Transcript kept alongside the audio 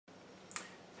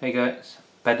Hey guys,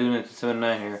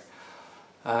 Paduna279 here.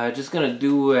 Just gonna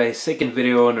do a second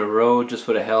video on the road just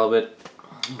for the hell of it.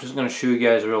 I'm just gonna show you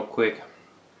guys real quick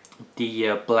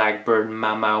the Blackburn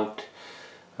MAMMOTH.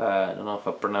 I don't know if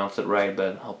I pronounced it right,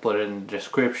 but I'll put it in the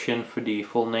description for the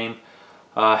full name.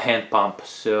 Hand pump.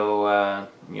 So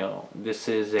you know, this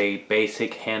is a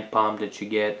basic hand pump that you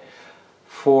get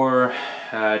for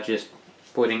just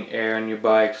putting air on your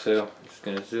bike. So I'm just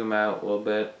gonna zoom out a little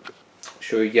bit,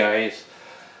 show you guys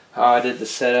how I did the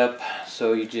setup.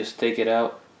 So you just take it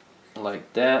out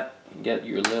like that, you get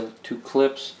your little two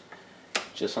clips,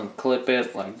 just unclip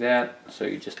it like that. So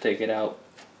you just take it out,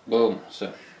 boom.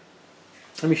 So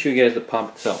let me show you guys the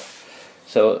pump itself.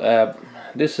 So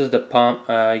this is the pump.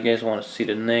 You guys want to see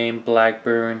the name,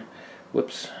 Blackburn.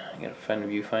 Whoops, I gotta find the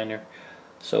viewfinder.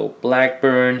 So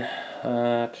Blackburn,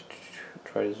 try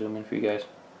to zoom in for you guys.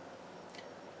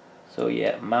 So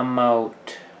yeah,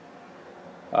 MAMMOTH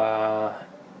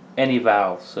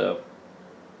ANYVALVE. So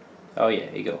oh yeah,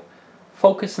 here you go.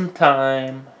 Focus in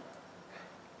time.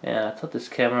 Yeah, I thought this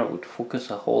camera would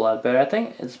focus a whole lot better. I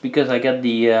think it's because I got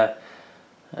the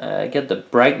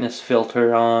brightness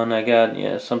filter on. I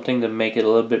got something to make it a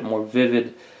little bit more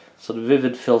vivid. So the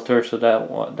vivid filter, so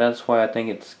that's why I think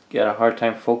it's got a hard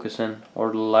time focusing,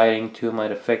 or the lighting too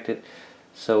might affect it.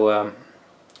 So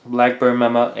Blackburn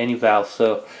MAMMOTH ANYVALVE.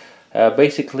 So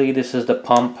basically this is the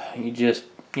pump. You just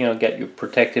get your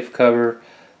protective cover.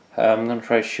 I'm gonna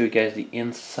try to show you guys the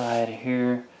inside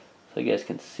here so you guys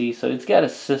can see. So it's got a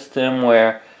system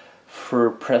where for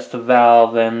press the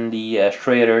valve and the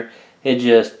Schrader, it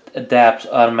just adapts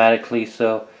automatically.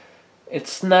 So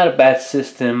it's not a bad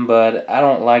system, but I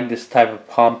don't like this type of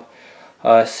pump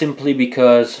simply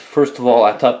because, first of all,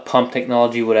 I thought pump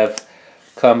technology would have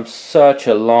come such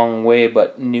a long way,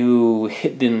 but no,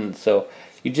 it didn't. So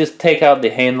you just take out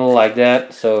the handle like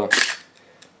that. So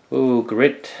ooh,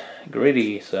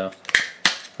 gritty. So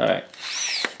alright,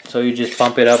 so you just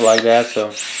pump it up like that.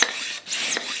 So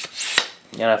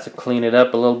you have to clean it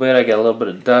up a little bit. I got a little bit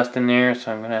of dust in there,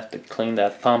 so I'm gonna have to clean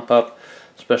that pump up,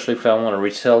 especially if I want to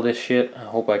resell this shit. I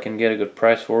hope I can get a good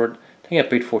price for it. I think I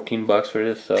paid 14 bucks for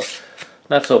this, so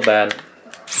not so bad.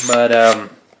 But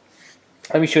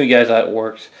let me show you guys how it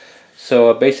works.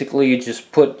 So basically you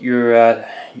just put your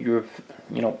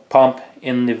pump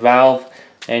in the valve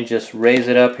and just raise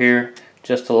it up here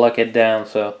just to lock it down.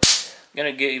 So I'm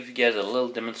gonna give you guys a little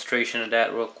demonstration of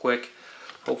that real quick.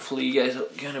 Hopefully you guys are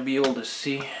gonna be able to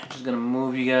see. I'm just gonna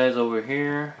move you guys over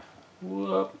here.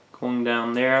 Whoop, going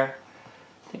down there.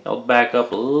 I think I'll back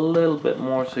up a little bit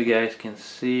more so you guys can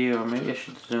see, or maybe I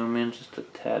should zoom in just a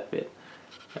tad bit.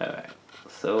 Alright,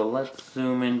 so let's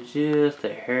zoom in just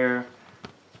a hair.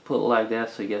 Put it like that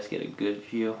so you guys get a good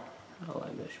view. I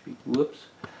like that should be, whoops.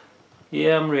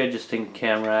 Yeah, I'm readjusting the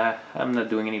camera. I'm not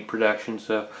doing any production,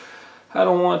 so I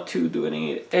don't want to do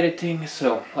any editing.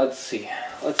 So let's see.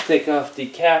 Let's take off the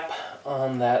cap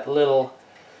on that little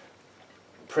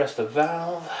press the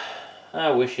valve.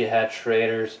 I wish you had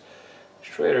Schraders.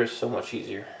 Schrader is so much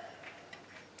easier.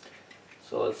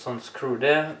 So let's unscrew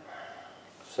that.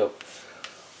 So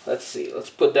let's see. Let's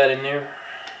put that in there.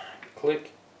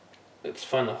 Click. Let's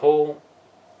find the hole.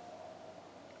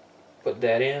 Put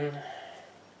that in.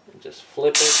 And just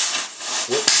flip it.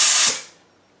 Whoop.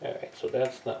 Alright, so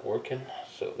that's not working.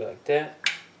 So like that.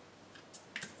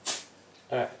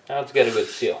 Alright, now it's got a good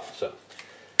seal. So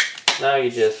now you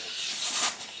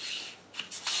just...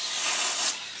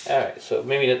 Alright, so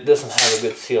maybe that doesn't have a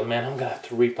good seal, man. I'm gonna have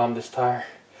to repump this tire.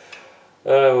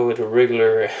 With a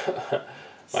regular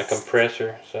my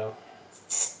compressor, so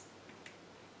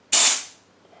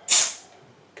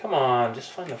come on,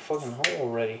 just find the fucking hole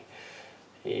already.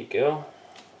 There you go.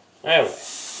 Anyway,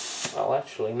 well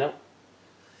actually no.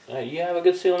 You have a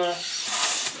good seal now?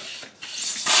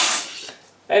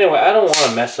 Anyway, I don't want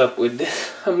to mess up with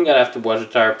this. I'm gonna have to watch the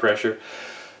tire pressure.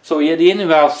 So yeah, the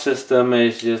ANYVALVE system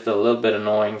is just a little bit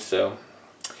annoying. So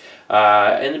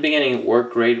in the beginning it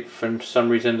worked great. For some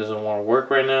reason it doesn't want to work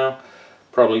right now.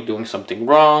 Probably doing something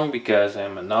wrong because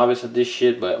I'm a novice at this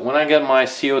shit. But when I got my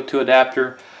CO2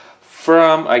 adapter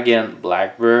from, again,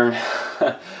 Blackburn,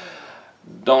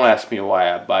 don't ask me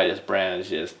why I buy this brand. It's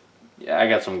just, yeah, I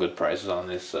got some good prices on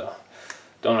this, so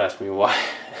don't ask me why.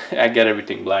 I get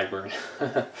everything Blackburn.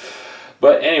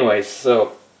 But anyways,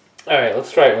 so alright,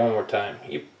 let's try it one more time.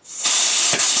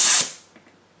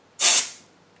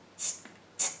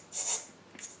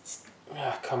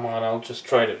 Ah, come on, I'll just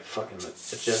try to fucking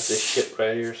adjust this shit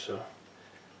right here. So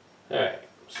alright,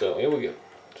 so here we go.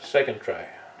 The second try.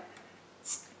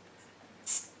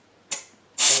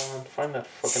 Come on, find that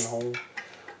fucking hole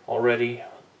already.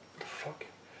 What the fuck?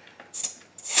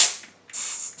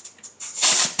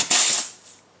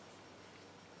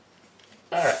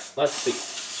 Alright, let's see.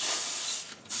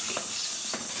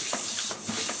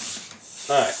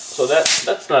 Alright, so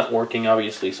that's not working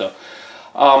obviously, so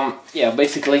yeah,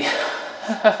 basically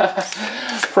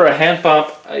for a hand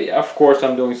pump, of course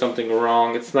I'm doing something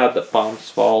wrong. It's not the pump's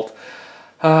fault.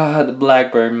 The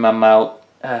Blackburn MAMMOTH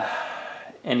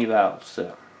ANYVALVE,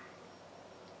 so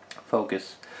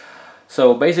focus.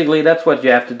 So basically that's what you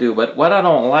have to do. But what I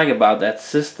don't like about that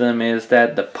system is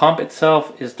that the pump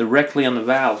itself is directly on the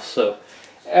valve. So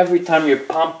every time you're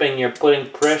pumping, you're putting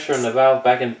pressure on the valve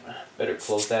back in. Better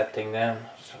close that thing down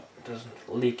so it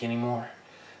doesn't leak anymore.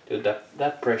 Dude,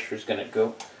 that pressure is gonna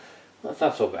go. That's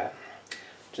not so bad.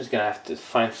 Just gonna have to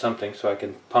find something so I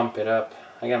can pump it up.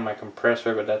 I got my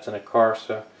compressor, but that's in a car,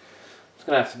 so it's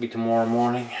gonna have to be tomorrow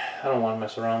morning. I don't want to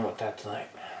mess around with that tonight.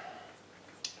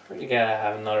 You gotta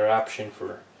have another option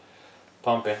for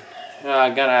pumping. I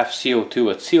gotta have CO2,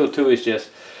 but CO2 is just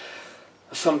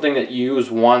something that you use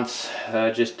once,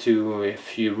 just to,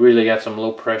 if you really got some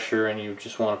low pressure and you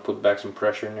just want to put back some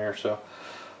pressure in there. So,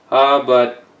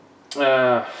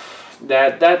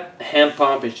 that hand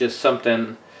pump is just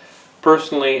something.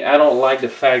 Personally, I don't like the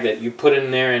fact that you put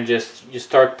in there and you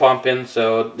start pumping.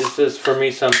 So this is for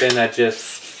me something that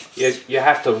just you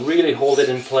have to really hold it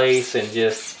in place and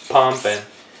just pump, and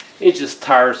it's just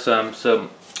tiresome. So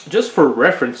just for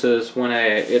references, when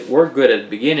it worked good at the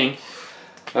beginning,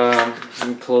 let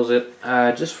me close it.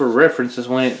 Just for references,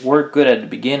 when it worked good at the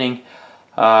beginning,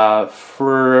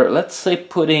 for let's say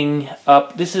putting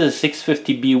up, this is a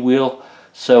 650B wheel,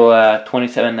 so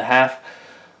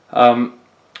 27.5.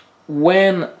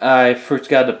 When I first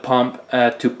got the pump,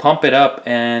 to pump it up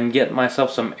and get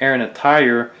myself some air in a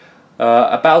tire,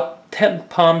 about 10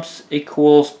 pumps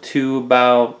equals to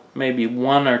about maybe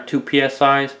 1 or 2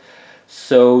 psi's.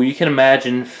 So you can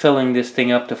imagine filling this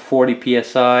thing up to 40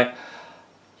 psi.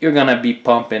 You're gonna be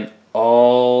pumping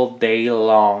all day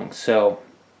long. So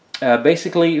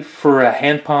basically, for a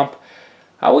hand pump,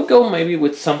 I would go maybe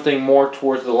with something more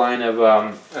towards the line of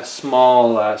a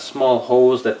small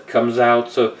hose that comes out.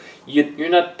 So you're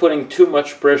not putting too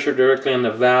much pressure directly on the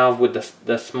valve with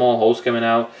the small hose coming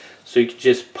out. So you can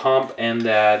just pump, and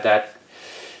that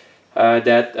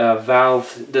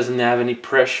valve doesn't have any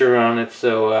pressure on it.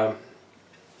 So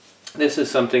this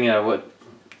is something I would,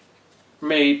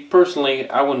 personally,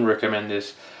 I wouldn't recommend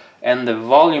this. And the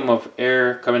volume of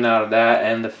air coming out of that,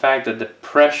 and the fact that the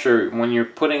pressure when you're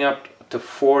putting up to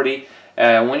 40,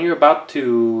 when you're about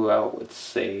to let's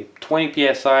say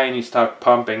 20 psi and you start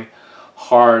pumping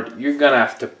hard, you're gonna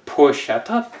have to push. I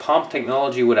thought pump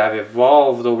technology would have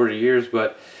evolved over the years,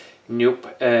 but nope.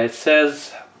 It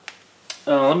says,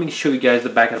 let me show you guys the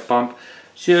back of the pump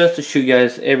just to show you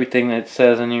guys everything that it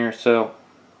says in here. So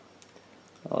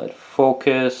let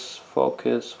focus,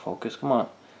 come on,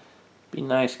 be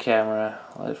nice camera,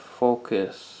 let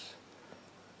focus.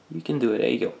 You can do it. There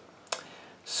you go.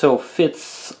 So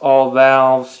fits all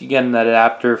valves. You get an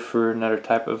adapter for another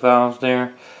type of valves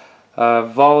there.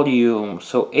 Volume,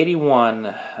 so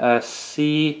 81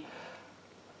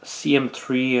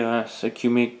 cm3, so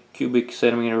cubic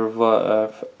centimeter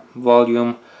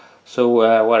volume. So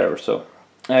whatever. So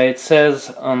it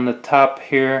says on the top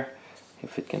here,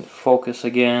 if it can focus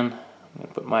again, I'm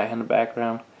gonna put my hand in the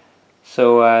background.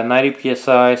 So 90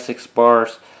 psi, 6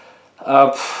 bars.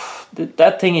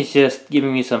 That thing is just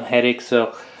giving me some headaches,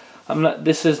 so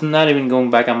this is not even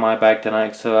going back on my back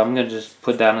tonight. So I'm gonna just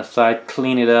put that aside,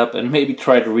 clean it up, and maybe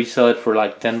try to resell it for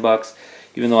like 10 bucks,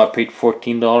 even though I paid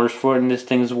 $14 for it, and this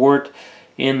thing's worth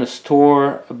in the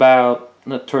store about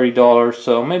 $30.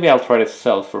 So maybe I'll try to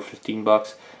sell it for 15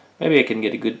 bucks. Maybe I can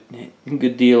get a good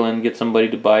deal and get somebody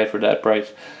to buy it for that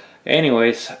price.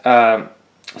 Anyways,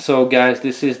 so guys,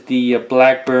 this is the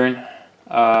Blackburn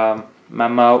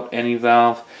MAMMOTH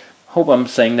ANYVALVE. Hope I'm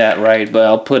saying that right, but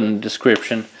I'll put in the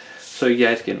description so you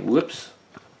guys can, whoops,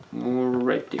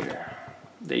 right there.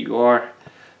 There you are.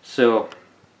 So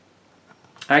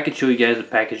I could show you guys the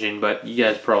packaging, but you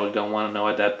guys probably don't want to know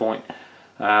at that point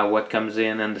what comes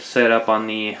in. And the setup on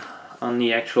the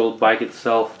actual bike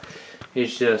itself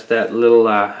is just that little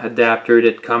adapter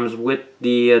that comes with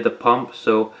the pump.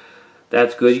 So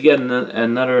that's good. You get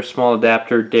another small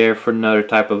adapter there for another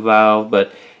type of valve,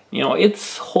 but you know,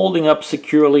 it's holding up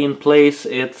securely in place.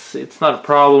 It's not a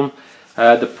problem. You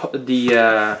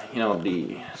know,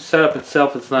 the setup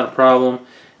itself, it's not a problem.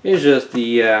 It's just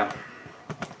the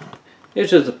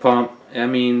pump. I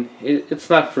mean, it's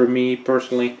not for me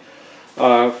personally.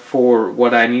 For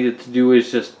what I needed to do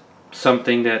is just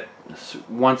something that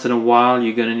once in a while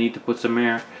you're gonna need to put some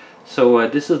air. So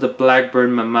this is the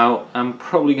Blackburn MAMMOTH. I'm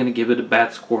probably gonna give it a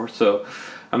bad score. So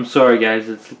I'm sorry guys.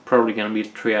 It's probably gonna be a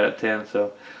 3 out of 10.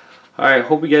 So Alright,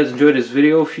 hope you guys enjoyed this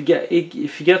video. If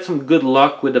you get some good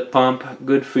luck with the pump,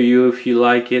 good for you. If you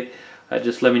like it,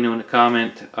 just let me know in the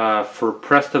comment. For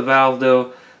Presta valve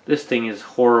though, this thing is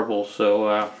horrible.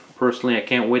 So personally, I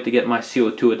can't wait to get my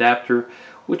CO2 adapter,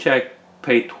 which I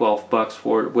paid 12 bucks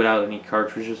for it without any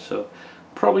cartridges. So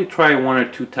probably try one or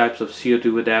two types of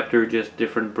CO2 adapter, just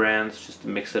different brands, just to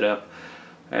mix it up.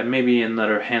 Maybe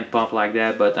another hand pump like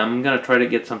that, but I'm gonna try to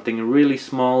get something really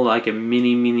small, like a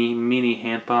mini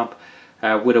hand pump,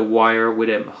 with a wire, with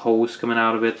a hose coming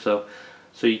out of it, so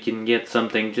you can get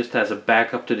something just as a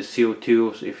backup to the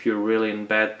CO2 so if you're really in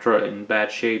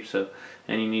bad shape,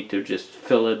 and you need to just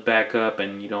fill it back up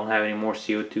and you don't have any more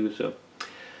CO2. So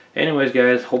anyways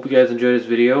guys, hope you guys enjoyed this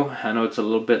video. I know it's a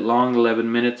little bit long, 11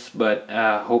 minutes, but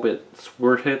hope it's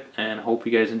worth it, and hope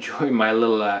you guys enjoy my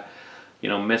little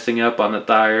messing up on the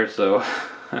tire. So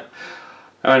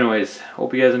anyways,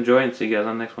 hope you guys enjoy, and see you guys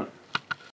on the next one.